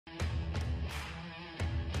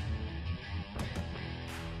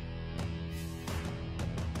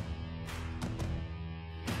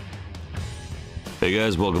Hey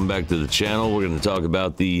guys, welcome back to the channel. We're going to talk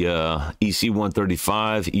about the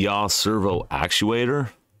EC135 yaw servo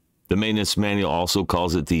actuator. The maintenance manual also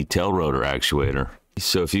calls it the tail rotor actuator.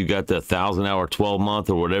 So if you got the 1,000-hour,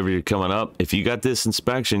 12-month, or whatever you're coming up, if you got this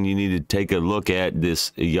inspection, you need to take a look at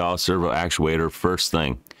this yaw servo actuator first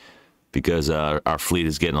thing, because our fleet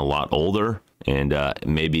is getting a lot older, and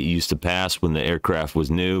maybe it used to pass when the aircraft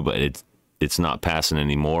was new, but it's not passing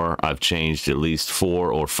anymore. I've changed at least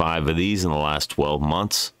 4 or 5 of these in the last 12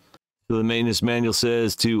 months. So the maintenance manual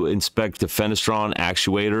says to inspect the fenestron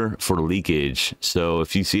actuator for leakage. So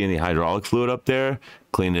if you see any hydraulic fluid up there,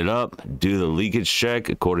 clean it up, do the leakage check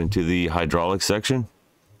according to the hydraulic section.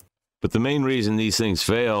 But the main reason these things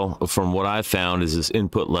fail, from what I found, is this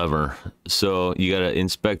input lever. So you got to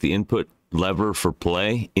inspect the input lever for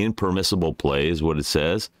play. Impermissible play is what it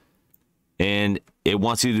says. And it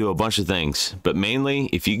wants you to do a bunch of things, but mainly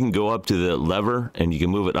if you can go up to the lever and you can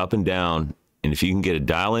move it up and down, and if you can get a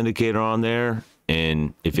dial indicator on there,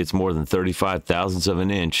 and if it's more than 35 thousandths of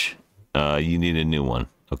an inch, you need a new one.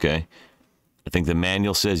 Okay, I think the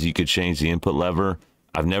manual says you could change the input lever.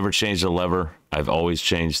 I've never changed the lever. I've always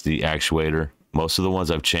changed the actuator. Most of the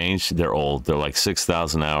ones I've changed, they're old. They're like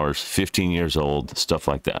 6,000 hours, 15 years old, stuff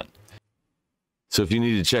like that. So if you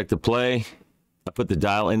need to check the play, I put the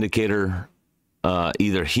dial indicator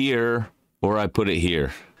either here or I put it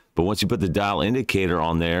here. But once you put the dial indicator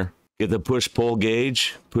on there, get the push-pull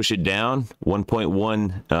gauge, push it down,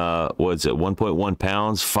 1.1, what's it, 1.1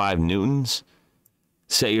 pounds, 5 newtons.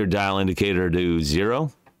 Set your dial indicator to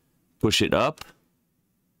 0, push it up,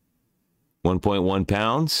 1.1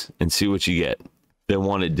 pounds, and see what you get. Then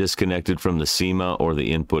want it disconnected from the SEMA or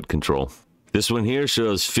the input control. This one here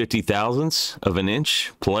shows 50 thousandths of an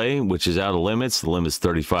inch play, which is out of limits. The limit's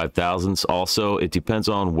 35 thousandths. Also, it depends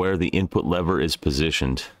on where the input lever is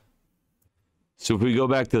positioned. So if we go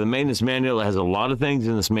back to the maintenance manual, it has a lot of things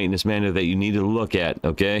in this maintenance manual that you need to look at,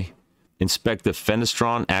 okay? Inspect the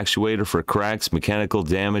fenestron actuator for cracks, mechanical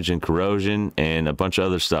damage, and corrosion, and a bunch of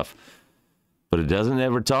other stuff. But it doesn't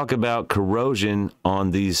ever talk about corrosion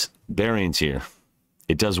on these bearings here.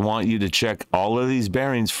 It does want you to check all of these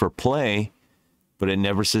bearings for play, but it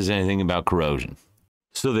never says anything about corrosion.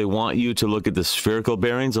 So they want you to look at the spherical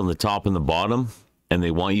bearings on the top and the bottom, and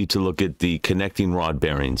they want you to look at the connecting rod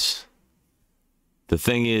bearings. The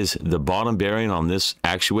thing is, the bottom bearing on this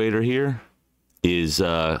actuator here is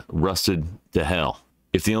rusted to hell.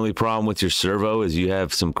 If the only problem with your servo is you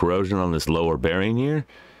have some corrosion on this lower bearing here,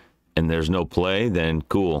 and there's no play, then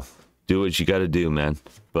cool. Do what you got to do, man.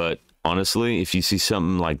 But honestly, if you see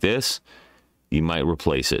something like this, you might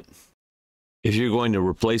replace it. If you're going to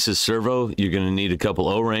replace a servo, you're going to need a couple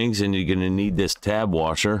O-rings, and you're going to need this tab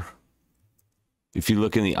washer. If you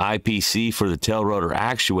look in the IPC for the tail rotor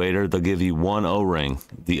actuator, they'll give you 1 O-ring.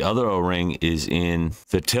 The other O-ring is in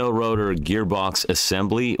the tail rotor gearbox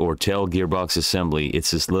assembly or tail gearbox assembly.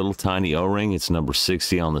 It's this little tiny O-ring. It's number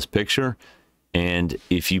 60 on this picture. And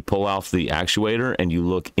if you pull off the actuator and you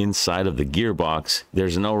look inside of the gearbox,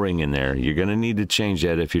 there's an O-ring in there. You're going to need to change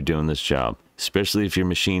that if you're doing this job, especially if your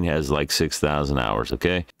machine has like 6,000 hours,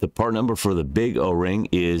 okay? The part number for the big O-ring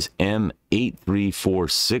is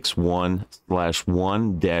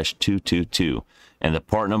M83461/1-222. And the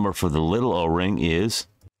part number for the little O-ring is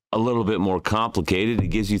a little bit more complicated. It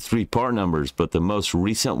gives you 3 part numbers, but the most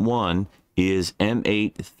recent one is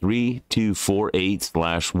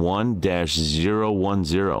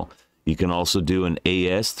M83248/1-010. You can also do an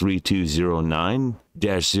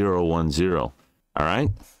AS3209-010. All right?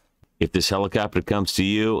 If this helicopter comes to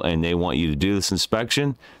you and they want you to do this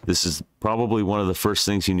inspection, this is probably one of the first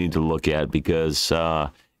things you need to look at, because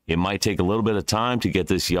it might take a little bit of time to get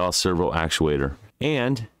this yaw servo actuator.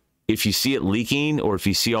 And if you see it leaking, or if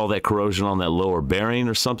you see all that corrosion on that lower bearing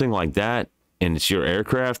or something like that, and it's your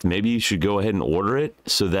aircraft, maybe you should go ahead and order it,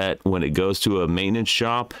 so that when it goes to a maintenance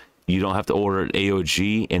shop, you don't have to order it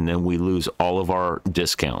AOG, and then we lose all of our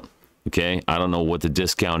discount. Okay, I don't know what the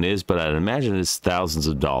discount is, but I'd imagine it's thousands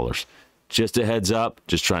of dollars. Just a heads up,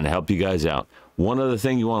 just trying to help you guys out. One other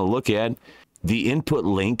thing you want to look at, the input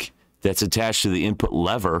link that's attached to the input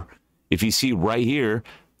lever. If you see right here,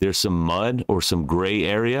 there's some mud or some gray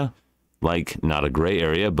area, like not a gray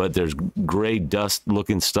area, but there's gray dust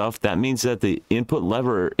looking stuff. That means that the input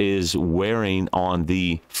lever is wearing on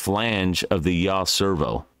the flange of the yaw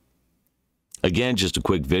servo. Again, just a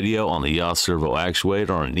quick video on the yaw servo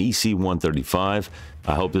actuator on an EC135.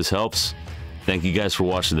 I hope this helps. Thank you guys for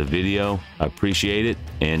watching the video. I appreciate it,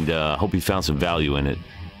 and hope you found some value in it.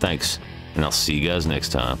 Thanks, and I'll see you guys next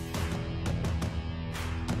time.